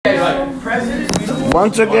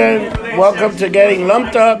Once again, welcome to Getting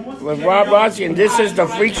Lumped Up with Rob Rossi, and this is the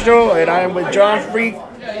Freak Show, and I am with John Freak.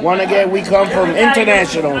 Once again, we come from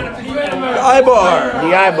International. The Ibar.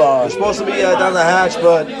 The Ibar. It's supposed to be down the hatch,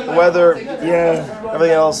 but the weather,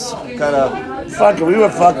 everything else, kind of. Fuck it, we were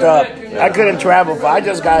fucked up. I couldn't travel. I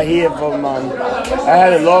just got here from. I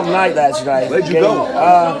had a long night last night. Where'd you go?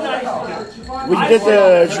 We did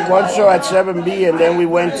the one show at 7B, and then we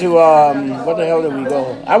went to what the hell did we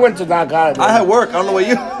go? I went to Narcotics. I had work. I don't know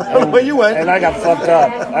where you went. And I got fucked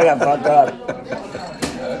up.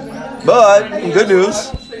 But good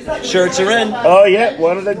news, shirts are in. Oh yeah,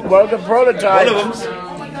 one of the prototypes. One of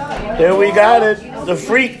them. Here we got it. The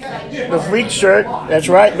freak shirt. That's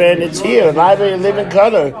right, man. It's here, live in living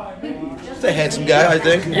color. It's a handsome guy, I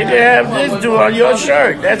think. You can have this dude on your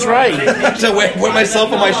shirt. That's right. So wear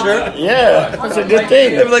myself on my shirt? Yeah, that's a good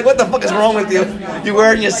thing. They'd be like, what the fuck is wrong with you? You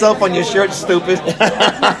wearing yourself on your shirt, stupid.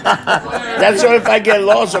 That's so if I get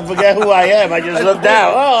lost or forget who I am, I just look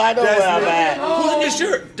down. Oh, I know where I'm at. Who's in your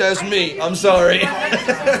shirt? That's me. I'm sorry.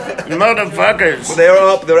 Motherfuckers. They're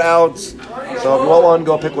up, they're out. So if you want one,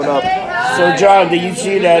 go pick one up. So John, do you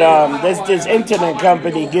see that there's this internet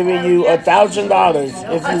company giving you $1,000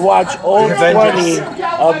 if you watch all 20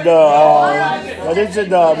 of the what is it,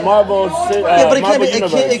 the Marvel? Yeah, but it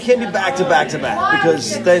can't be back to back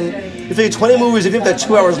because then if they do 20 movies, if they're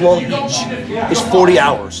 2 hours long each, it's 40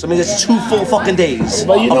 hours. I mean, it's 2 full fucking days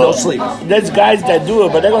but you of know, no sleep. There's guys that do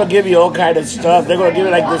it, but they're gonna give you all kind of stuff. They're gonna give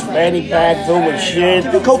you like this fanny pack filled with shit,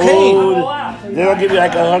 cocaine. Food. They're gonna give you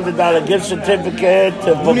like $100 gift certificate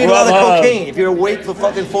to. You need a lot of cocaine if you're awake for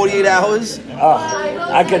fucking 48 hours.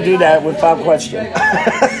 I can do that without question.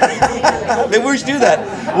 Maybe we should do that.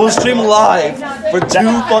 We'll stream live for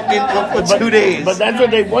 2 days. But that's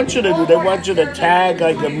what they want you to do. They want you to tag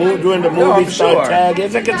like the movie during the movie. Start tag.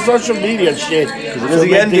 It's like a social media shit. It is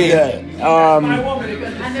the end game.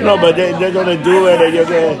 No, but they're gonna do it,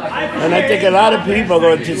 and I think a lot of people are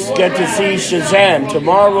going to get to see Shazam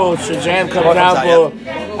tomorrow. Shazam comes out for.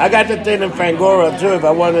 I got the thing in Fangoria too if I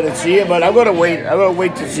wanted to see it, but I'm gonna wait. I'm gonna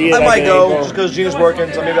wait to see it. I might go just because Gina's working,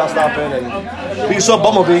 so maybe I'll stop in and we saw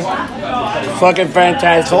Bumblebee. Fucking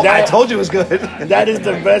fantastic! I told you it was good. That is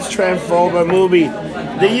the best Transformer movie.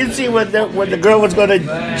 Did you see when the girl was gonna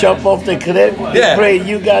jump off the cliff? Yeah. Played,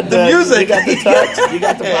 you got the music. You got the touch. You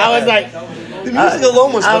got the. I was like, the music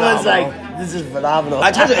alone was phenomenal. I was like, this is phenomenal.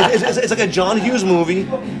 I told you, it's like a John Hughes movie.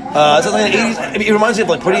 It's like an 80s. I mean, it reminds me of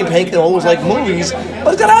like Pretty in Pink and all those like movies,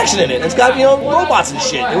 but it's got action in it. It's got robots and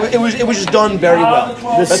shit. It was just done very well.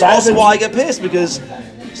 That's also why I get pissed because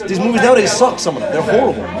these movies nowadays suck. Some of them, they're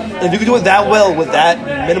horrible. And if you can do it that well with that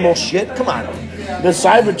minimal shit, come on. The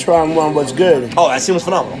Cybertron one was good. Oh, that scene was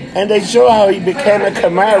phenomenal. And they show how he became a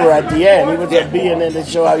Camaro at the end. He was a B, and then they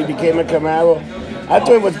show how he became a Camaro. I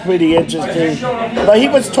thought it was pretty interesting. But he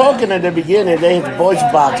was talking at the beginning, then his voice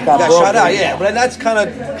box got broken. Shut out, yeah. But that's kind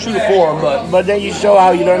of true to form. But then you show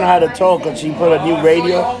how you learn how to talk, because she put a new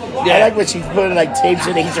radio. Yeah. I like when she put like tapes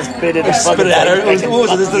in it, he just spit it. Spit it at her. What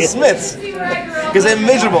was it? The Smiths. Because they're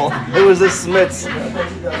miserable. It was the Smiths.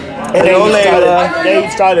 And then he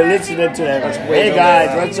started listening to them. Hey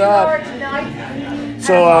guys, what's up?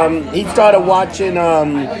 So he started watching.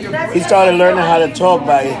 He started learning how to talk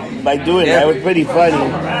by doing that. It was pretty funny.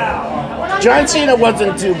 John Cena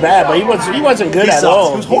wasn't too bad, but he wasn't good at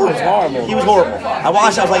all. He was horrible. He was horrible. I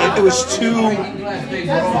watched. I was like, it was too.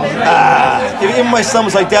 Even my son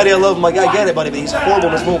was like, "Daddy, I love him." I'm like, I get it, buddy, but he's horrible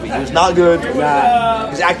in this movie. He was not good.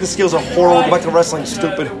 His acting skills are horrible. Go back to wrestling,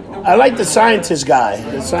 stupid. I like the scientist guy.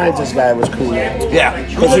 The scientist guy was cool. Yeah.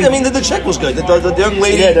 I mean, the chick was good. The young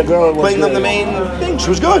lady the girl was playing good. the main thing, she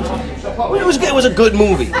was good. It was a good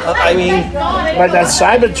movie. I mean... But that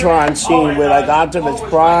Cybertron scene with like Optimus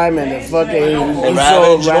Prime and the fucking... You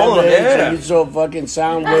saw Ravage, and you saw fucking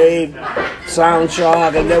Soundwave,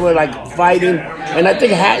 Soundshock, and they were like fighting. And I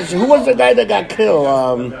think... Who was the guy that got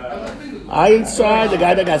killed? Ironside, the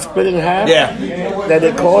guy that got split in half. Yeah. That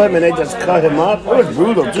they called him and they just cut him up. It was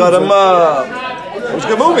brutal. Cut him up. It was a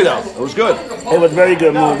good movie though. It was good. It was a very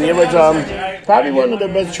good movie. It was probably one of the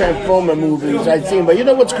best Transformer movies I've seen. But you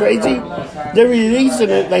know what's crazy? They're releasing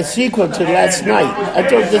it like sequel to Last Night. I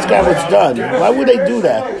thought this guy was done. Why would they do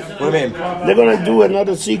that? What do you mean? They're gonna do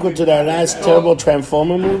another sequel to that last terrible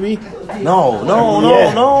Transformer movie. No.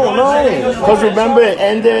 Because remember it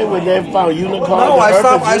ended when they found Unicorn. No,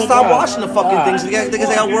 I stopped watching the fucking things because they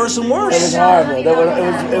got worse and worse. It was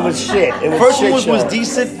horrible. It was shit. It was First shit one was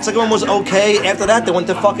decent. Second one was okay. After that, they went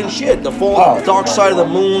to fucking shit. The full Dark Side of the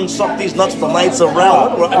Moon, Suck These Nuts with the lights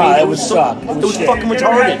around. I mean, it was suck. It was fucking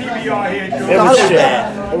retarded. It was shit.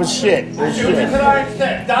 It was shit. It was shit.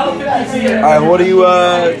 All right, what do you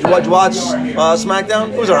watch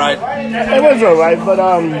SmackDown? It was all right. It was all right, but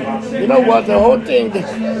you know what? The whole thing.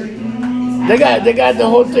 They got the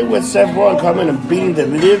whole thing with Seth Rollins coming and beating the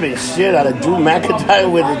living shit out of Drew McIntyre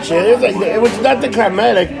with the chair. It was nothing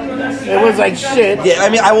climatic. It was like shit. Yeah, I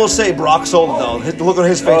mean, I will say Brock sold it though. The look on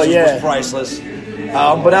his face was priceless.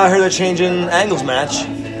 But now I hear they're changing Angle's match.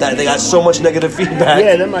 That they got so much negative feedback.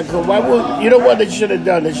 Yeah, they're like, why would you know what they should have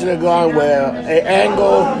done? They should have gone where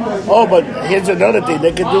Angle. Oh, but here's another thing: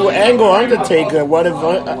 they could do Angle Undertaker. What if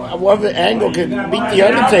Angle could beat the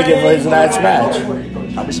Undertaker for his last match?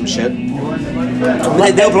 That'd be some shit.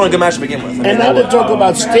 They'll put on a good match to begin with. And now they talk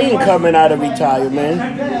about Sting coming out of retirement.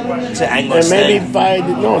 Say Angle and maybe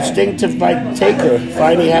Sting. Sting to fight Taker.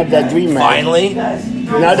 Finally have that dream match. Finally.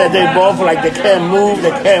 Now that they both they can't move, they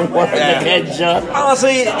can't work, they can't jump.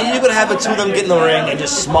 Honestly, you could have the two of them get in the ring and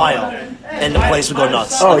just smile, and the place would go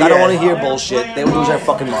nuts. Oh, I don't want to hear bullshit. They would lose their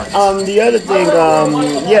fucking minds. The other thing,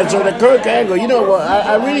 so the Kurt Angle, you know what?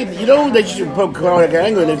 I really, you know who they should put Kurt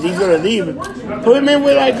Angle in if he's gonna leave? Put him in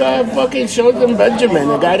with fucking Shelton Benjamin,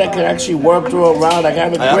 a guy that can actually work through a round,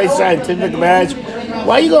 have a great scientific match.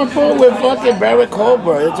 Why are you gonna put him with fucking Baron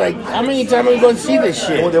Corbin? It's like, how many times are we gonna see this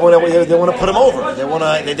shit? They want to put him over.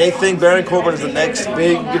 They think Baron Corbin is the next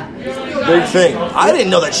big thing. I didn't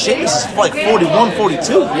know that Sheamus is like 41,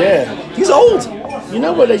 42. Yeah, he's old. You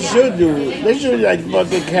know what they should do? They should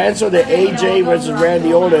fucking cancel the AJ versus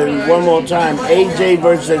Randy Orton one more time. AJ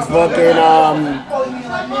versus fucking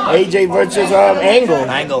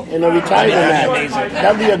Angle in a retirement match.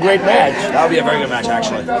 That'd be a great match. That would be a very good match,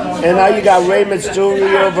 actually. And now you got Rey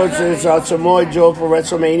Mysterio versus Samoa Joe for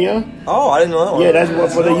WrestleMania. Oh, I didn't know that one. Yeah,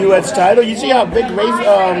 that's for the U.S. title. You see how big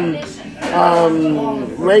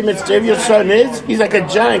Rey Mysterio's son is? He's like a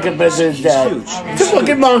giant compared to his dad. He's huge. He's a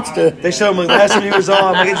fucking monster. They showed him last time he was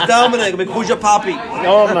on. Like, it's Dominic. Like, who's your poppy?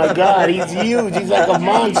 Oh my God, he's huge. He's like a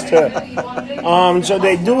monster. So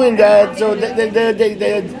they're doing that. So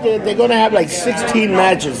they're gonna have like 16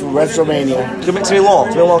 matches for WrestleMania. It's gonna be long.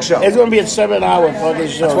 It's gonna be a long show. It's gonna be a 7-hour fucking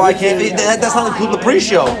show. That's why I can't. That's not including the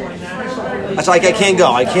pre-show. That's like I can't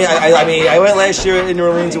go. I can't. I mean, I went last year in New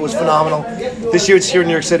Orleans. It was phenomenal. This year it's here in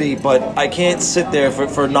New York City, but I can't sit there for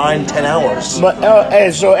 9-10 hours. But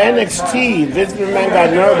and so NXT, Vince McMahon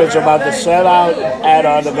got nervous about the sellout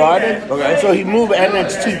at the Garden. Okay. So he moved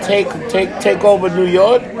NXT take over New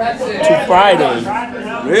York to Friday.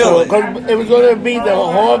 Really? So, it was going to be the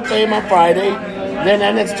Hall of Fame on Friday. Then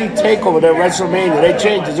NXT TakeOver, then WrestleMania. They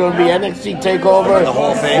changed. It's going to be NXT TakeOver, the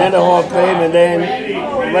Hall of Fame, then the Hall of Fame, and then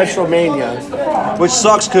WrestleMania. Which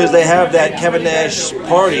sucks because they have that Kevin Nash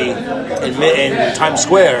party in Times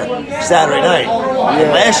Square Saturday night.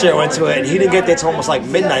 And last year I went to it, and he didn't get there till almost like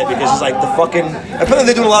midnight because it's like the fucking. Apparently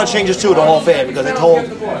they're doing a lot of changes too at the Hall of Fame because they told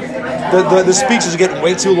the speeches are getting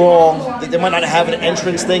way too long. They might not have an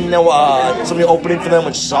entrance thing now, somebody opening for them,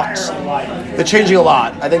 which sucks. They're changing a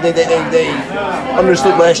lot. I think they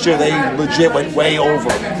understood last year. They legit went way over.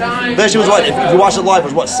 Last year was what? If you watched it live, it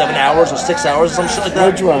was what, 7 hours or 6 hours or some shit like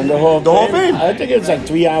that? Which one? The Hall of Fame? I think it was like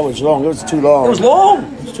 3 hours long. It was too long. It was long.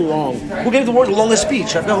 It was too long. Who gave the longest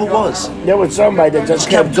speech? I forgot who it was. There was somebody that just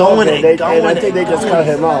kept going and I think they just cut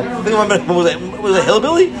him off. I think was it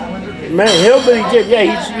Hillbilly? Man, Hillbilly did.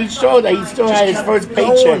 Yeah, he showed that he still had his first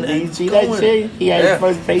paycheck. Did you see that shit? He had his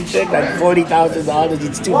first paycheck, like $40,000.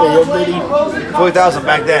 He's stupid Hillbilly. 40,000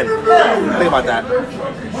 back then. Think about that.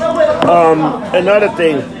 Another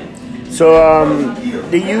thing. So,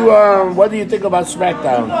 what do you think about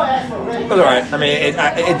SmackDown? It was alright. I mean,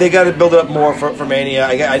 they got to build it up more for Mania.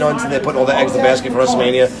 I know they put all the eggs in the basket for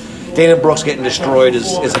WrestleMania. Dana Brooks getting destroyed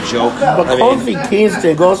is a joke. But Kofi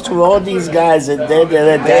Kingston goes through all these guys and then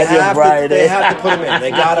Daniel Bryan. They have to put him in. They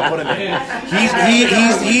gotta put him in.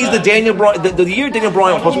 He's the Daniel Bryan. The year Daniel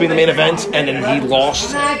Bryan was supposed to be in the main event and then he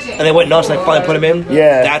lost and they went nuts and they finally put him in.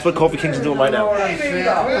 Yeah, that's what Kofi Kingston's doing right now.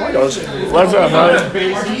 What's up,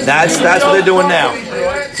 man? That's what they're doing now.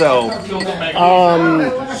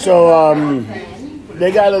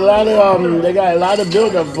 They got a lot of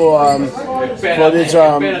build up for this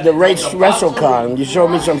the race WrestleCon. You showed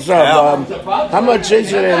me some stuff. How much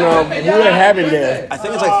is it and who they're having there? I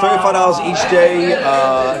think it's like $35 each day.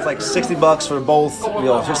 It's like $60 for both.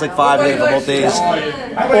 Just like 5 days for both days.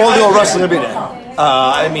 All the old wrestling will be there.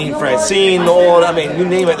 I mean, Francine, you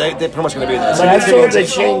name it, they're pretty much going to be there. But I saw the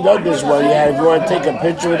Shane Douglas one. Yeah, if you want to take a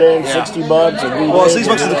picture with him, $60. Well, $60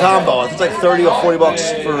 is the combo. It's like $30 or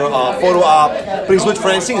 $40 for a photo op. But he's with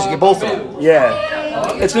Francine, so you get both of them. Yeah.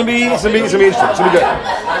 It's gonna be interesting. It's gonna be good.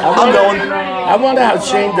 I'm going. I wonder how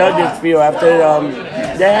Shane Douglas feel after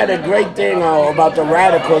they had a great thing about the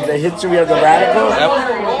Radicals, the history of the Radicals,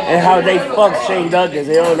 and how they fucked Shane Douglas.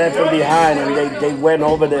 They all left him behind, and they went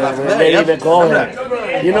over there. And they didn't even call him.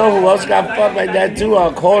 You know who else got fucked like that too?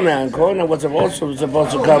 Conan. Conan was also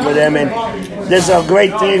supposed to come with them, and there's a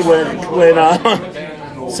great thing when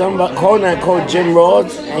Conan called Jim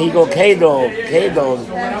Rhodes, and he go K-Dog.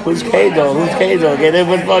 Who's K-Dog? And it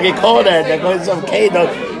was fucking Conan. They called some K-Dog,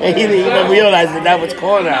 and he didn't even realize that was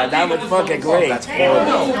Conan. That was fucking great. That's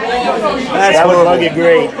horrible. That was fucking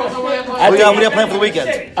great. What do you have planned for the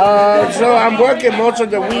weekend? So I'm working most of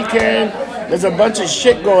the weekend. There's a bunch of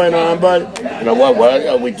shit going on, but you know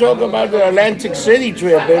what? We talk about the Atlantic City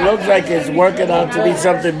trip. It looks like it's working out to be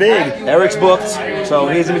something big. Eric's booked, so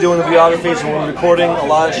he's gonna be doing the videography. So we're recording a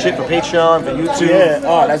lot of shit for Patreon, for YouTube. Yeah,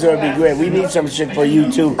 that's gonna be great. We need some shit for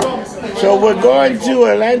YouTube. So we're going to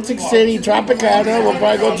Atlantic City, Tropicana. We'll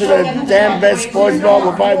probably go to the damn best sports bar.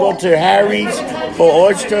 We'll probably go to Harry's for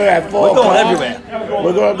oyster at 4 o'clock. We're going everywhere.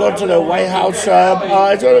 We're going to go to the White House sub.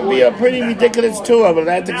 It's going to be a pretty ridiculous tour of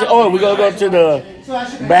Atlantic City. Oh, we're going to go to the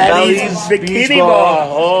Bally's Bikini Bar.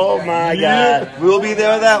 Oh, my God. We'll be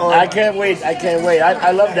there with that one. I can't wait.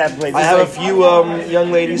 I love that place. I have a few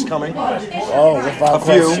young ladies coming. Oh, without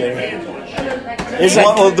question. It's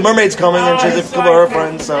like, the mermaid's coming, and she has a couple of her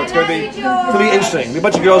friends, so it's gonna be interesting. A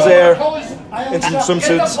bunch of girls there in some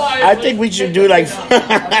swimsuits. I think we should do like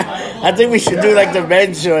the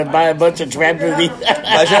men's show and buy a bunch of trampolines.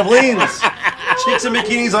 Buy trampolines. Chicks in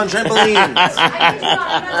bikinis on trampolines.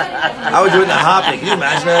 I would do it in a heartbeat. Can you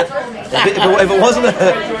imagine that? If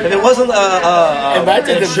it wasn't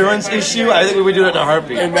an insurance issue, I think we would do it in a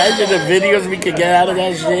heartbeat. Imagine the videos we could get out of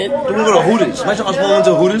that shit. We go to Hooters. Imagine us going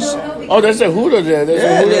to Hooters. Oh, there's a Hooter there. There's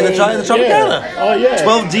a Hooter in the Tropicana. Yeah. Oh, yeah.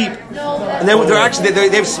 12 deep. And they're actually, they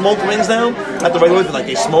have smoked wings now. At the regular, like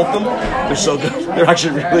they smoke them. They're so good. They're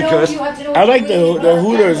actually really good. I like the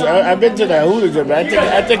Hooters. I've been to the Hooters, but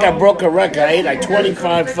I think I broke a record. I ate like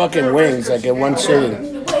 25 fucking wings like in one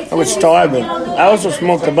sitting. I was starving. I also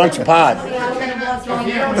smoked a bunch of pot.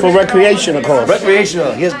 For recreation, of course.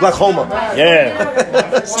 Recreational. He has glaucoma.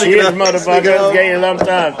 Yeah. Cheers, motherfuckers. Getting lumped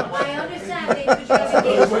up.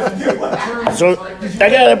 So I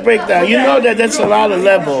gotta break down. You know that there's a lot of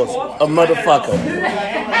levels of motherfucker.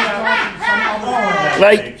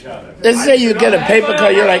 Like, let's say you get a paper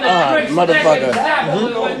cut, you're like, motherfucker.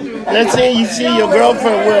 Mm-hmm. Let's say you see your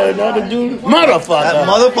girlfriend with another dude, motherfucker. That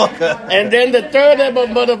motherfucker. And then the third level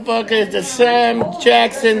motherfucker is the Sam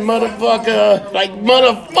Jackson motherfucker, like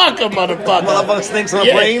motherfucker. Motherfucker stinks on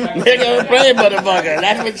a plane? Nigga on a plane, motherfucker.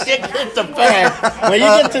 That's when shit hits the fan. When you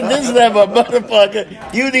get to this level,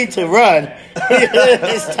 motherfucker, you need to run.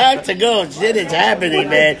 It's time to go. Shit is happening,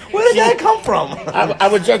 man. Where did that come from? I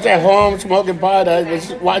was just at home smoking pot. I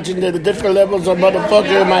was watching the different levels of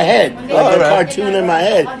motherfucker in my head, like a cartoon in my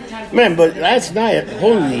head. Man, but last night,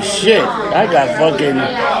 holy shit, I got fucking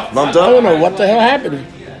lumped up. I don't know what the hell happened.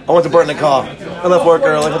 I went to burn the car. I left work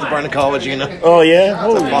early. I went to burn the car with Gina. Oh yeah,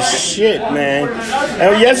 holy shit, man!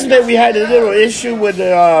 And yesterday we had a little issue with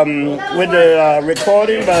the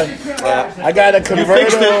recording, but I got a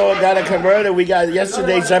converter. We got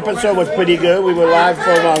yesterday's episode was pretty good. We were live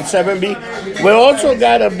from 7B. We also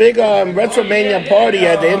got a big WrestleMania party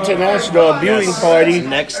at the International viewing party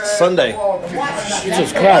next Sunday.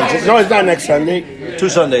 Jesus Christ! No, it's not next Sunday. 2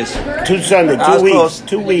 Sundays. 2 Sundays. 2 weeks. Close.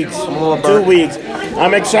 2 weeks. 2 weeks.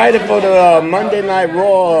 I'm excited for the Monday Night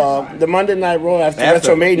Raw. The Monday Night Raw after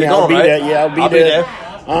WrestleMania. I'll be there. Yeah, I'll be there.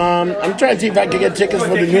 I'm trying to see if I can get tickets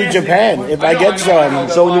for the New Japan. If I get some.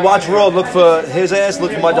 So when you watch Raw, look for his ass.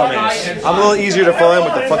 Look for my dumb ass. I'm a little easier to find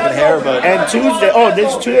with the fucking hair, but. And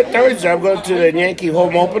Thursday, I'm going to the Yankee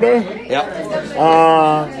home opener. Yep.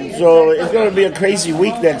 So it's going to be a crazy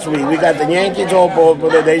week next week. We got the Yankees home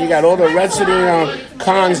opener. Then you got all the wrestling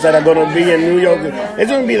cons that are going to be in New York. It's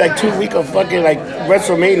going to be like 2 weeks of fucking like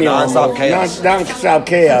WrestleMania. Non-stop chaos. Non-stop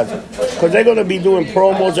chaos. Because they're going to be doing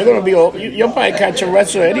promos. They're going to be. You'll probably catch a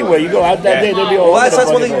wrestler anywhere. You go out that day, they'll be all. Well,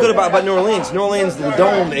 that's one thing good about New Orleans. New Orleans, the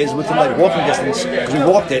Dome is within like walking distance because we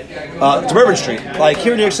walked it to Bourbon Street. Like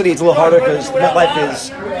here in New York City, it's a little harder because MetLife is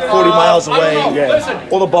 40 miles away. Yeah.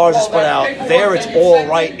 All the bars are spread out. There, it's all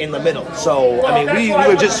right in the middle. So I mean, we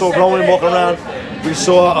legit saw Roman walking around. We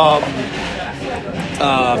saw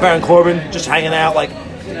Baron Corbin just hanging out. Like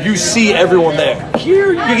you see everyone there.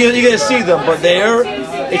 Here, you're gonna see them, but there,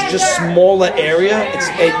 it's just smaller area.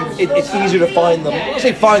 It's easier to find them. I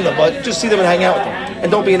say find them, but just see them and hang out with them.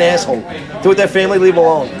 And don't be an asshole. Do it with their family, leave them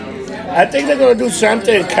alone. I think they're gonna do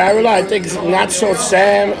something in Caroline. I think not so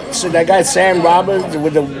Sam. So that guy Sam Roberts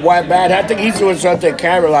with the white bat. I think he's doing something in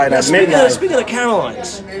Caroline at midnight. Speaking of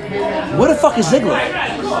Carolines, where the fuck is Ziggler?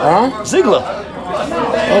 Huh? Ziggler.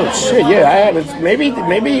 Oh shit! Yeah, I haven't. Maybe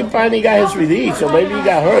he finally got his release, or maybe he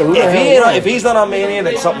got hurt. Who the hell knows? If he's not on Mania,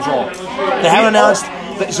 then something's wrong. They haven't announced.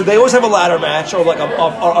 So they always have a ladder match or like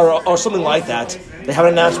or something like that. They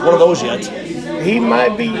haven't announced one of those yet. He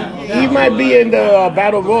might be in the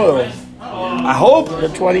Battle Royal. I hope. The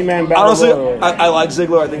 20-man Battle Honestly, Royal. I like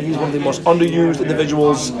Ziggler. I think he's one of the most underused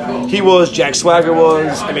individuals. He was. Jack Swagger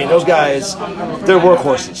was. I mean, those guys, they're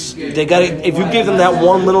workhorses. They got it. If you give them that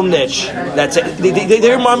one little niche, that's it.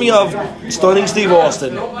 They remind me of Stunning Steve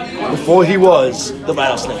Austin before he was the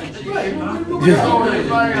Rattlesnake.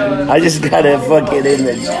 I just got a fucking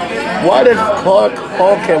image. What if Hulk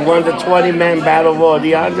had won the 20-man Battle Royal,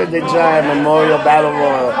 the Andre the Giant Memorial Battle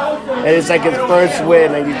Royal, and it's like his first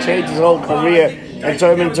win, and he changed his whole career and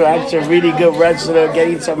turned him into actually a really good wrestler,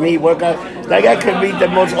 getting some heat, workout. That guy could be the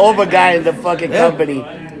most over guy in the fucking company.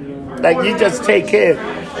 Like, you just take him.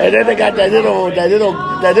 And then they got that little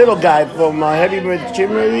guy from Heavy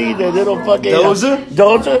Machinery, the little fucking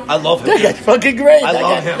Dozer. I love him. That guy's fucking great. I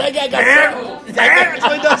love him. That guy got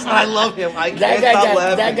I love him.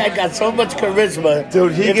 That guy got so much charisma,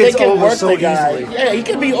 dude. He if gets they can over work so the guy, easily. yeah, he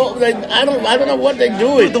can be. I don't know what they're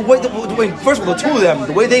doing. The way, first of all, the two of them,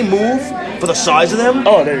 the way they move for the size of them.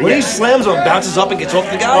 When he slams them, bounces up and gets off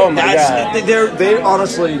the guy. Oh my God. They're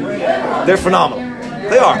honestly, they're phenomenal.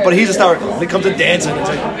 They are, but he's hysterical. When it comes to dancing, it's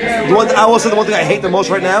like I will say the one thing I hate the most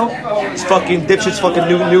right now is fucking dipshit's fucking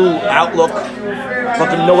new outlook,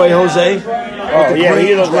 fucking No Way Jose. Oh yeah,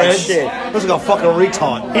 he looks like shit. Looks like a fucking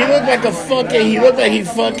retard. He looked like a fucking. He looked like he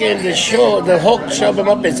fucking the Hulk shoved him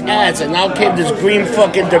up his ass, and now came this green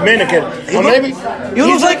fucking Dominican. He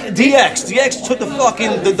looks like DX. DX took the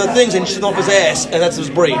fucking the things and shit off his ass, and that's his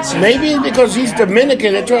braids. Maybe it's because he's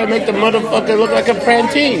Dominican. They're trying to make the motherfucker look like a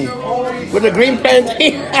plantain with a green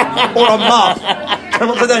plantain or a mop. I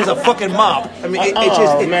don't think that is a fucking mop. I mean, it's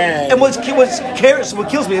just. Man. And what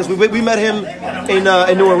kills me is we met him in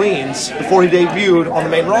New Orleans before he debuted on the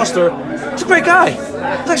main roster. He's a great guy.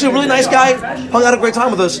 He's actually a really nice guy. Hung out a great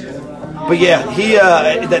time with us. But yeah, he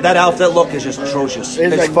that outfit look is just atrocious.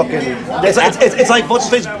 It's like fucking. It's like what's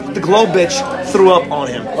his face? The Glow bitch threw up on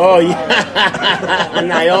him. Oh yeah,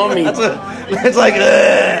 Naomi. It's like.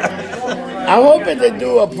 I'm hoping they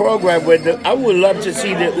do a program with I would love to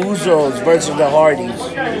see the Usos versus the Hardys.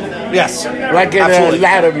 Yes. Like in a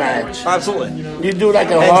ladder match. Absolutely. You do like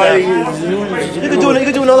a Hardy. You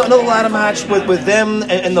could do another ladder match with them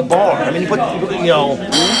and the Bar. I mean,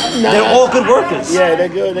 they're all good workers. Yeah, they're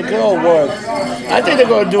good. They can all work. I think they're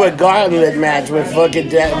gonna do a gauntlet match with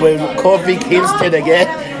fucking with Kofi Kingston again.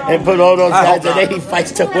 And put all those guys, and then he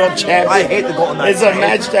fights the world champion. I hate the Golden Knight. It's a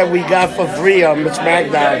match that we got for free on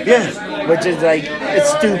SmackDown. Yeah. Which is like, it's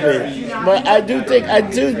stupid. But I do think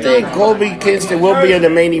Kofi Kingston will be in the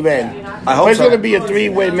main event. I hope It's so. going to be a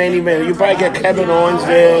 3-way main event. You probably get Kevin Owens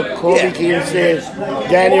there, Kofi Kingston,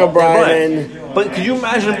 Daniel Bryan. But could you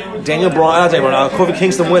imagine Kofi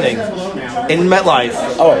Kingston winning in MetLife?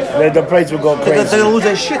 Oh, the place would go crazy. They're going to lose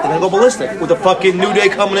their shit. They're going to go ballistic with the fucking New Day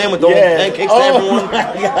coming in with the pancakes to everyone.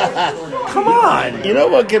 Come on. You know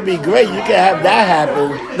what could be great? You can have that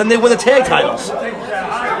happen. Then they win the tag titles.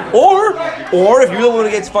 Or if you really want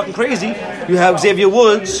to get fucking crazy, you have Xavier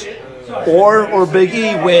Woods or Big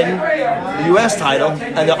E win the U.S. title,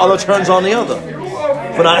 and the other turns on the other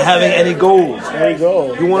for not having any gold. There you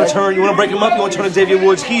go. You want to break him up. You want to turn Xavier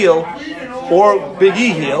Woods heel or Big E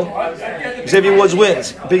heel. Xavier Woods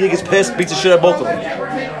wins. Big E gets pissed, beats the shit out of both of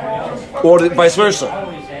them, or vice versa.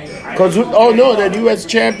 The U.S.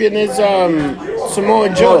 champion is Samoa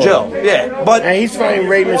Joe. Yeah, and he's fighting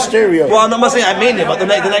Rey Mysterio. Well, I'm not saying I mean it, but the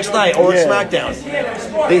next night or SmackDown,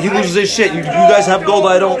 he loses his shit. You guys have gold,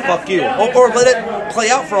 I don't. Fuck you. Or let it play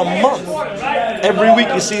out for a month. Every week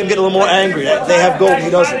you see him get a little more angry. They have gold, he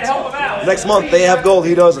doesn't. Next month they have gold,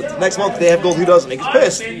 he doesn't. Next month they have gold, he doesn't. He gets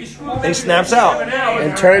pissed. And he snaps out.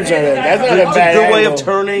 And turns on him. That's not a bad good way of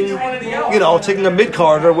turning, taking a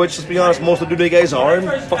mid-carder, which, let's be honest, most of the New Day guys are, and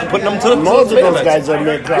fucking putting them to the most of those guys are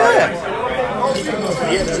mid-carder. Yeah.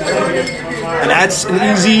 And that's an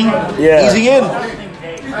easy in.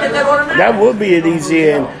 That would be an easy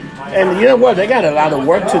in. And you know what? They got a lot of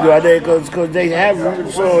work to do out there because they have.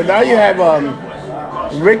 So now you have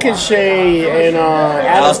Ricochet and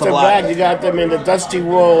Aleister Black. You got them in the Dusty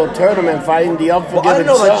World Tournament fighing the Unforgiven I didn't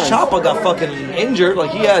know that Sons. Ciampa got fucking injured.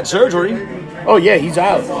 Like, he had surgery. Oh yeah, he's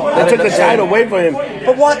out. They took the title away from him.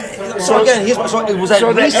 But what? So again, was that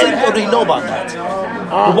recent, or do you know about that?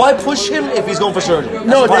 But why push him if he's going for surgery? That's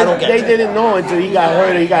No, the part I don't get. they didn't know until he got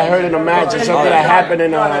hurt. He got hurt in a match or something that happened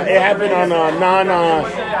in it happened on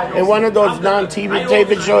in one of those non-TV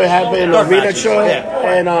taping show. It happened in an arena show,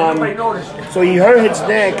 and so he hurt his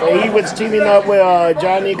neck. And he was teaming up with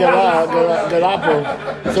Johnny Galapo.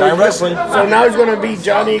 Giant Wrestling. So now it's going to be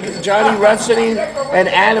Johnny Wrestling and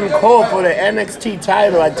Adam Cole for the NXT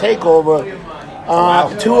title at Takeover.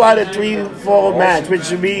 2 out of 3 fall match, which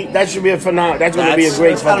should be a phenomenal. That's going to be a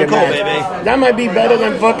great fucking cool, match. baby. That might be better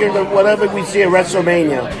than fucking whatever we see at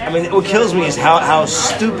WrestleMania. I mean, what kills me is how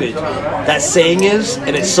stupid that saying is,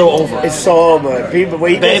 and it's so over. It's so over. People,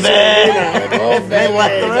 baby, Baby.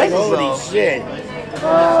 holy shit. He's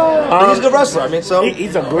a good wrestler. I mean, so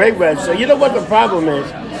He's a great wrestler. You know what the problem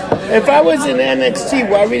is? If I was in NXT,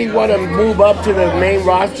 where I really want to move up to the main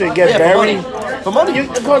roster and get buried. For money,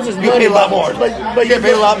 Of course, it's you money, pay a lot more. But you get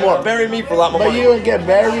paid a lot more. Bury me for a lot more But money. you're going to get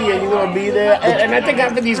buried and you're going to be there. And I think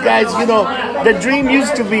after these guys, the dream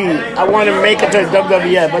used to be, I want to make it to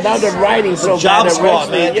WWF. But now the writing's so Job bad. squad,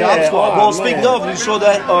 man. Yeah, Job squad. Well, man. speaking of, you saw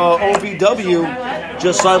that OVW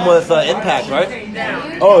just signed with Impact,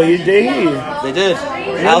 right? Oh, he did? They did.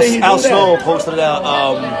 did he do Al that? Snow posted it out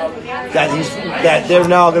that they're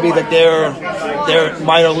now going to be like their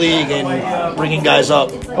minor league and bringing guys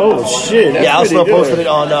up. Oh, shit. That's Al Snow pretty good. posted it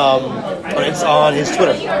on his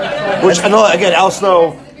Twitter. Which I know, again, Al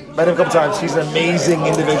Snow, met him a couple times. He's an amazing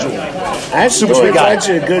individual. That's Super sweet guy.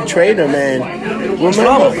 actually a good trainer, man. Have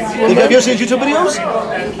you ever seen his YouTube videos?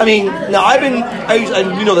 I mean, now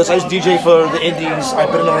you know this, I used to DJ for the Indies. I've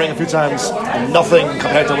been in the ring a few times. Nothing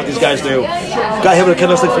compared to what these guys do. Got hit with a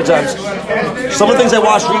kendo stick a few times. Some of the things I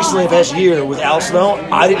watched recently in the past year with Al Snow,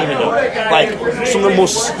 I didn't even know. Like, some of the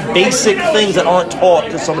most basic things that aren't taught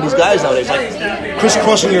to some of these guys nowadays. Like,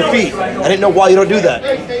 crisscrossing your feet. I didn't know why you don't do that.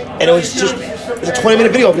 And it was just... It's a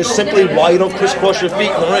 20-minute video of just simply why you don't crisscross your feet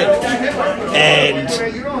in the ring. And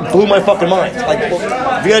blew my fucking mind. Like,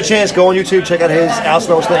 if you got a chance, go on YouTube, check out his Al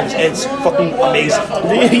Snow's things. It's fucking amazing.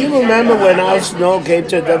 Do you remember when Al Snow came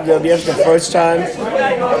to WWF the first time?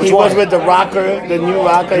 He was with the Rocker, the new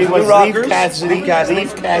Rocker. He was Leaf Cassidy.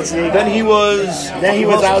 Then he was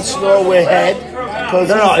Al Snow with Head.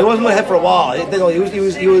 No, he wasn't with Head for a while. Then he was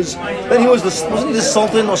wasn't he the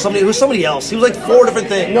Sultan or somebody? It was somebody else. He was like 4 different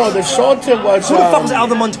things. No, the Sultan was... Who the fuck was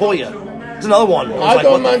Aldo Montoya? There's another one.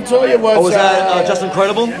 Aldo Montoya was... Oh, was that Just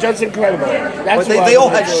Incredible? Just Incredible. But they all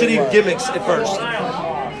had shitty gimmicks at first.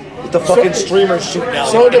 With the fucking streamers shooting out.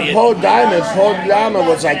 So did Paul Diamond. Paul Diamond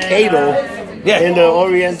was like Kato in the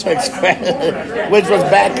Oriental Express, which was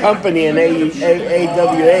Bad Company in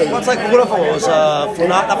AWA. Well, it's like, what if it was,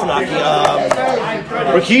 not Funaki,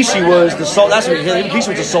 Rikishi was the Sultan. That's what Rikishi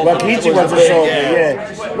was the Sultan. Rikishi was the Sultan,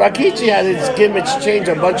 yeah. Rikishi had his gimmicks change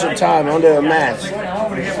a bunch of time under a mask.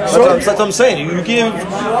 That's what I'm saying. You give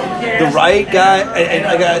the right guy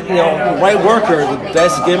and right worker the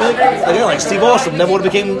best gimmick. Again, like Steve Austin never would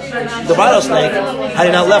have became the Rattlesnake had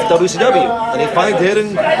he not left WCW, and he finally did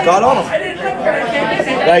and got on him.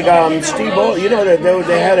 Like Steve Austin,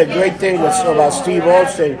 they had a great thing about Steve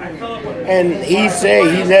Austin, and he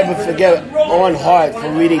said he never forget Owen Hart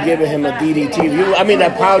for really giving him a DDT.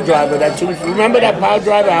 That power driver. Remember that power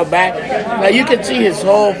driver out back? Now you can see his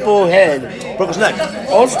whole full head. Broke his neck.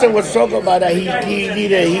 Austin was talking about that he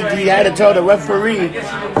had to tell the referee.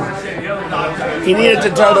 He needed to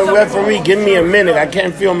tell the referee, give me a minute, I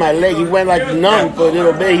can't feel my leg. He went like numb for a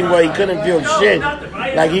little bit. He couldn't feel shit.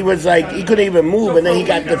 Like he couldn't even move, and then he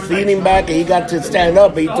got the feeling back, and he got to stand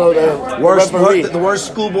up. And he told the referee, the worst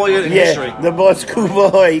schoolboy in history. The worst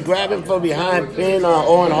schoolboy. He grabbed him from behind, pinned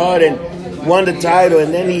Owen Hart, and won the title.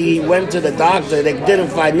 And then he went to the doctor. They didn't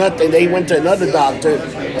find nothing. They went to another doctor,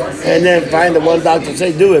 and then find the one doctor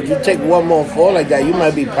said, "Dude, if you take one more fall like that, you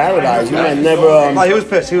might be paralyzed. You might never." He was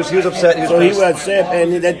pissed. He was upset. He was upset,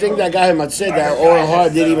 and the thing that got him upset that Owen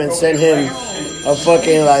Hart didn't even send him a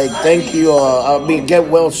fucking thank you or get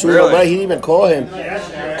well soon. Really? But he didn't even call him.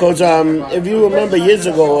 Because if you remember years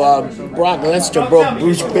ago, Brock Lesnar broke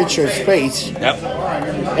Bruce Pritchard's face. Yep.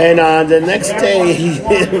 And the next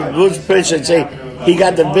day, Bruce Pritchard said he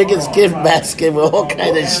got the biggest gift basket with all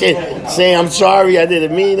kind of shit, saying, "I'm sorry, I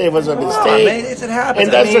didn't mean it. It was a mistake." Man, it happens.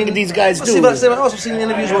 And that's what these guys do. I've also seen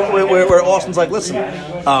interviews where Austin's like, "Listen,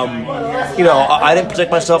 I didn't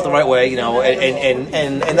protect myself the right way,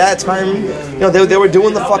 and that time, they were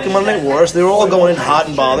doing the fucking Monday Night Wars. They were all going in hot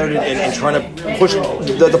and bothered and trying to push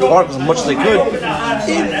the part as much as they could.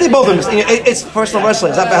 They both of them. It's professional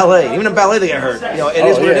wrestling. It's not ballet. Even in ballet, they get hurt. It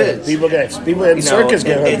is what it is. People in circus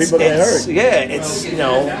get hurt. People get hurt. Yeah,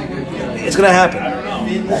 it's gonna happen.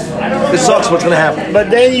 It sucks what's gonna happen. But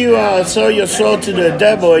then you sell your soul to the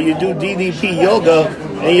devil, or you do DDP yoga,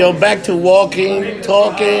 And you're back to walking,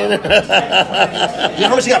 talking. You know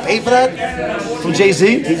how much he got paid for that? From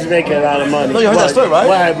Jay-Z? He's making a lot of money. No, you heard that story, right?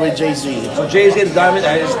 What happened with Jay-Z? So Jay-Z had a diamond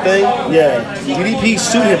at his thing. Yeah. DDP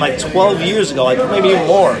sued him like 12 years ago, like maybe even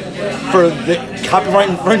more, for the copyright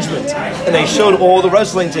infringement. And they showed all the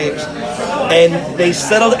wrestling tapes. And they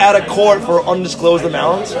settled out of court for undisclosed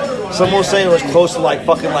amounts. Someone was saying it was close to like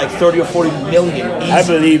fucking like 30 or 40 million. Easy. I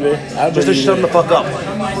believe it. Just to shut him the fuck up.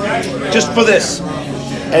 Just for this.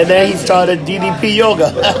 And then he started DDP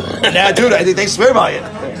yoga. Nah, dude, I think they swear by it.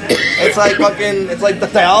 It's like fucking, it's like the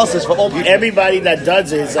dialysis for old people. Everybody that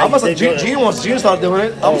does it is like... Gene start doing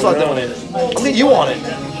it. I'm start doing it. I think you want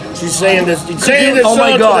it. She's saying this. She's saying this. Oh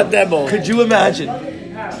my God. To the devil. Could you imagine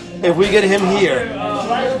if we get him here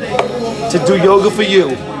to do yoga for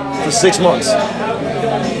you for 6 months?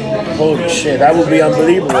 Holy shit, that would be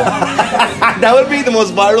unbelievable. That would be the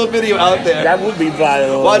most viral video out there. That would be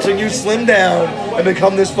viral. Watching you slim down and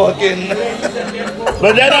become this fucking...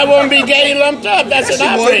 But then I won't be getting lumped up. That's an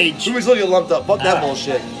outrage. Who was looking lumped up? Fuck that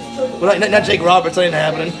bullshit. Well, not Jake Roberts. That ain't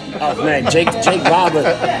happening. Oh man, Jake Robert.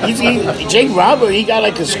 Jake Robert. He got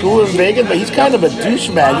like a school in Vegas, but he's kind of a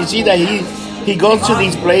douchebag. You see that he goes to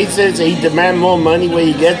these places and he demands more money when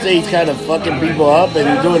he gets there. He's kind of fucking people up and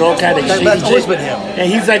he's doing all kind of shit. That's always been him.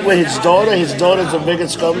 And he's like with his daughter. His daughter's a bigger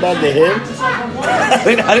scumbag than him.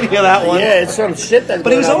 I didn't hear that one. Yeah, it's some shit that's.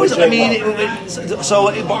 But he was always. I mean,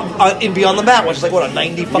 in Beyond the Mat, which is like what, a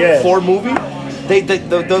 94 movie.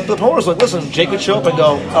 The promoters were like, listen, Jake would show up and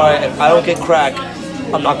go, all right, if I don't get crack,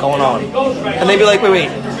 I'm not going on. And they'd be like, wait,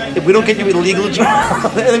 if we don't get you illegal drugs,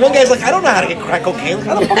 and then one guy's like, I don't know how to get crack cocaine. Like,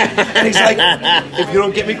 how the fuck? And he's like, if you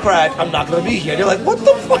don't get me crack, I'm not going to be here. And you're like, what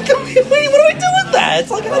the fuck? What do I do with that?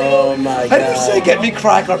 It's like, how do you say get me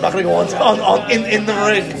crack or I'm not going to go on in the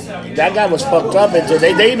ring? That guy was fucked up.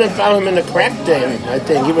 They even found him in the crack den, I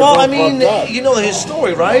think. He was fucked up. You know his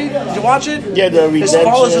story, right? Did you watch it? Yeah, the redemption. His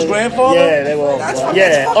father's his grandfather? Yeah, they were all That's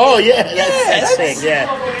sick, yeah.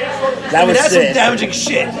 That's some damaging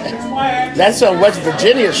shit. That's some West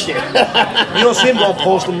Virginia shit. You don't see him going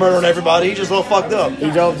postal murder on everybody. He's just all fucked up.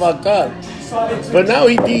 He's all fucked up. But now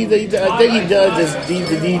I think he does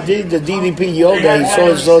the DDP yoga. He sold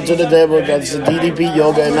his soul to the devil. That's the DDP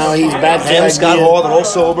yoga, and now he's back to Scott Hall. They're all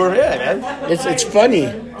sober. Yeah, man. It's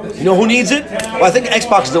funny. You know who needs it? Well, I think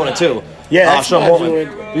Xbox is doing it too. Yeah, Sean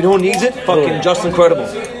Morton. You know who needs it? Fucking Justin Credible.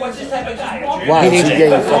 Why? He needs it.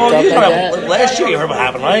 Getting fucked up like that? Last year, you heard what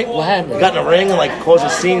happened, right? What happened? He got in the ring and like caused a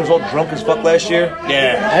scene. He was all drunk as fuck last year.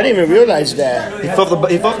 Yeah. I didn't even realize that. He fell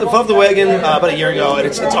off the wagon about a year ago, and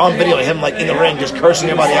it's on video of him like in the ring just cursing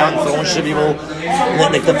everybody out and throwing shit at people. And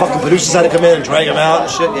then like, the fucking producers had to come in and drag him out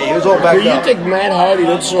and shit. Yeah, he was all backed up. Do you think Matt Hardy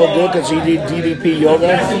looks so good because he did DDP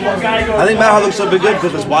yoga? I think Matt Hardy looks so good because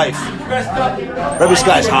of his wife. Rebby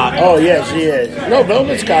Sky's hot. Oh yeah, she is. No,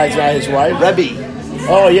 Velvet Sky's not his wife. Rebby.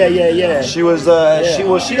 Oh yeah. She was.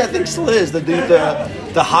 She I think still is the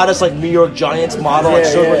hottest like New York Giants model. Like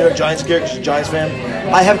New York Giants gear. She's a Giants fan.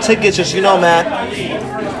 I have tickets, just you know, Matt.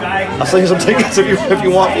 I'll send you some tickets if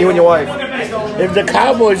you want, you and your wife. If the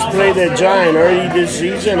Cowboys play the Giant early this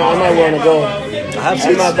season, I might want to go. I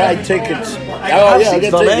might buy tickets.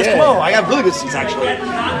 Come on, I got really good seats actually.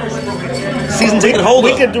 Season ticket holder.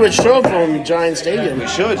 We could do a show from Giant Stadium. We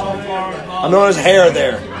should. I know there's hair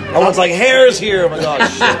there. Everyone's like, hair's here. Oh my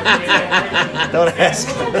gosh. Don't ask.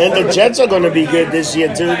 And the Jets are going to be good this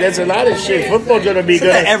year too. There's a lot of shit. Football's going to be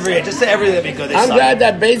good. Just say everything will be good. I'm glad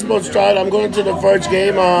that baseball started. I'm going to the first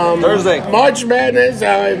game. Thursday. March Madness.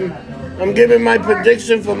 I'm giving my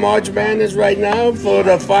prediction for March Madness right now for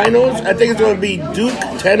the finals. I think it's going to be Duke,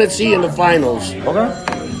 Tennessee in the finals. Okay.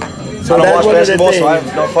 So I don't that's watch basketball, so I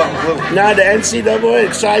have no fucking clue. Nah, the NCAA,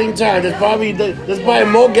 exciting time. There's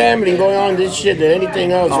probably more gambling going on in this shit than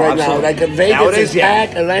anything else right now. Like Vegas nowadays, is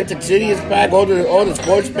packed, Atlantic City is packed, all the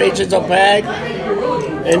sports pages are packed,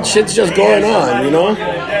 and shit's just going on, you know? All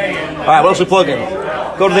right, what else we plugging?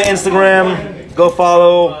 Go to the Instagram. Go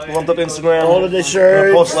follow Lumped Up Instagram. All of the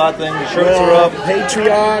shirts. Post a lot of things. The shirts are up.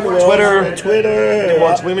 Patreon. Twitter.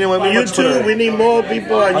 YouTube. We need more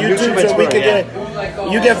people on YouTube so we can get.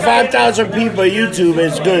 You get 5,000 people on YouTube.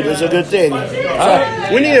 It's good. It's a good thing.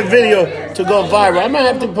 So we need a video to go viral. I might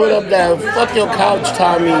have to put up that "Fuck Your Couch"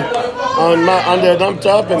 Tommy on the Lumped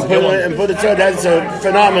Up and put it. That's a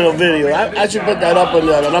phenomenal video. I should put that up on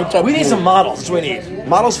the Lumped Up. We need some models. That's what we need.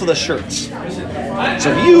 Models for the shirts.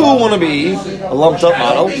 So if you want to be a Lumped Up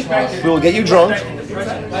model, we will get you drunk,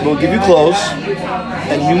 we'll give you clothes,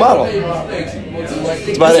 and you model.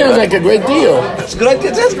 That sounds like a great deal. That's a good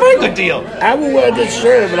idea. That's a very good deal. I will wear this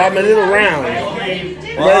shirt, but I'm a little round.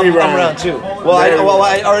 Very I'm round. round too. Well,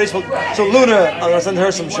 I already spoke. So Luna, I'm gonna send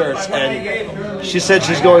her some shirts, and she said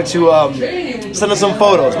she's going to send us some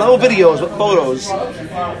photos, not videos, but photos.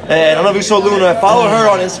 And I don't know if you saw Luna. Follow her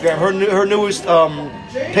on Instagram. Her newest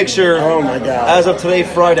picture. Oh my God! As of today,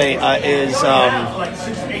 Friday, is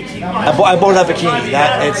I bought that bikini.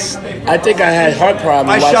 I think I had heart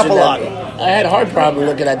problems. I shop a lot. I had heart problem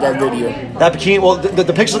looking at that video. That bikini, well,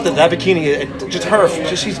 the picture of that bikini, just her,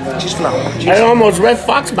 she's phenomenal. I almost Red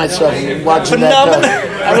Fox myself watching that.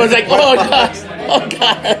 I was like, oh God, oh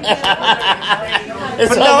God.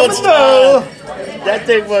 It's almost that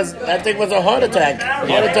thing was a heart attack.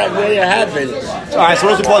 Heart attack really happened. All right, so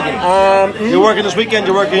what's the plugging? You're working this weekend.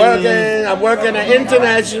 You're working. I'm working at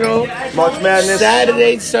International. March Madness.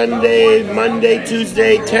 Saturday, Sunday, Monday,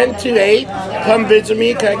 Tuesday, 10 to 8. Come visit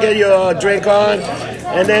me. Can I get your drink on?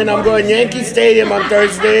 And then I'm going Yankee Stadium on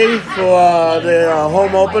Thursday for the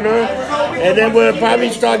home opener. And then we'll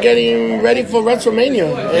probably start getting ready for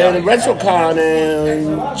WrestleMania and WrestleCon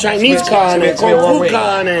and Chinese Con and Kung Fu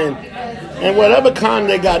Con and whatever con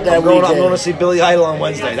they got that weekend. I'm going to see Billy Idol on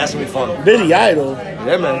Wednesday. That's going to be fun. Billy Idol?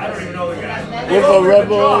 Yeah, man. With a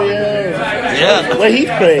Rebel, yeah. Yeah. Where he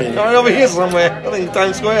playing? Right over here somewhere. I think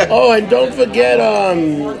Times Square. Oh, and don't forget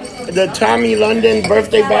the Tommy London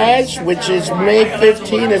birthday bash, which is May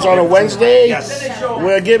 15th. It's on a Wednesday. Yes.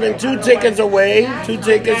 We're giving 2 tickets away. 2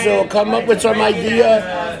 tickets, so come up with some idea.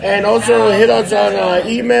 And also hit us on our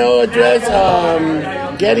email address,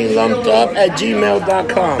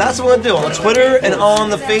 gettinglumped@gmail.com. That's what we're going to do. On Twitter and on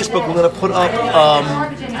the Facebook, we're going to put up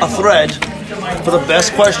a thread for the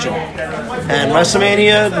best question. And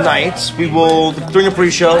WrestleMania night, we will, during the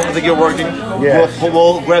pre-show, I think you're working,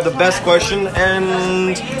 we'll grab the best question,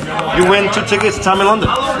 and you win 2 tickets to Tommy London.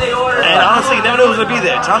 And honestly, you never know who's going to be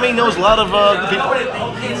there. Tommy knows a lot of the people.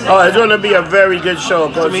 Oh, it's going to be a very good show,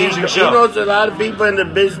 because he show. knows a lot of people in the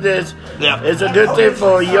business. Yeah. It's a good thing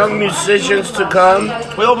for young musicians to come.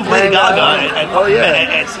 We opened Lady Gaga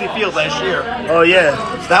at City Field last year. Oh, yeah.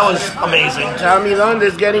 That was amazing. Tommy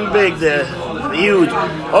London's getting big there. Huge.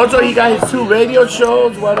 Also, he got his 2 radio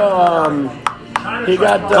shows. He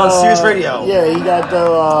got on Sirius Radio. Yeah, he got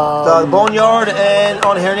the Boneyard and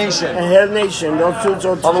on Hair Nation. And Hair Nation. Those 2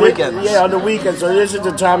 on the weekends. Yeah, on the weekends. So this is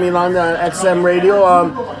the Tommy London on XM Radio.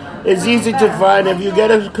 It's easy to find. If you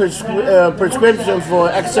get a prescription for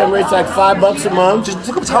XM rates, like $5 a month. Just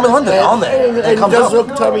look up Tommy London on there. And just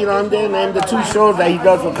look Tommy London, and the 2 shows that he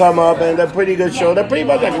does will come up, and they're pretty good shows. They're pretty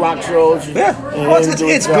much like rock shows. Yeah, well,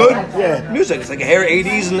 it's good music. It's like hair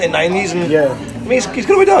 80s and 90s, and I mean, he's good at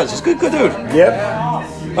what he does. He's a good dude. Yep.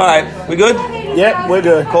 All right, we good? Yep, we're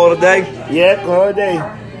good. Call it a day. Yep, call it a day.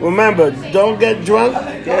 Remember, don't get drunk.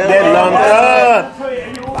 Get lumped up.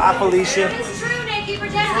 Bye, Felicia.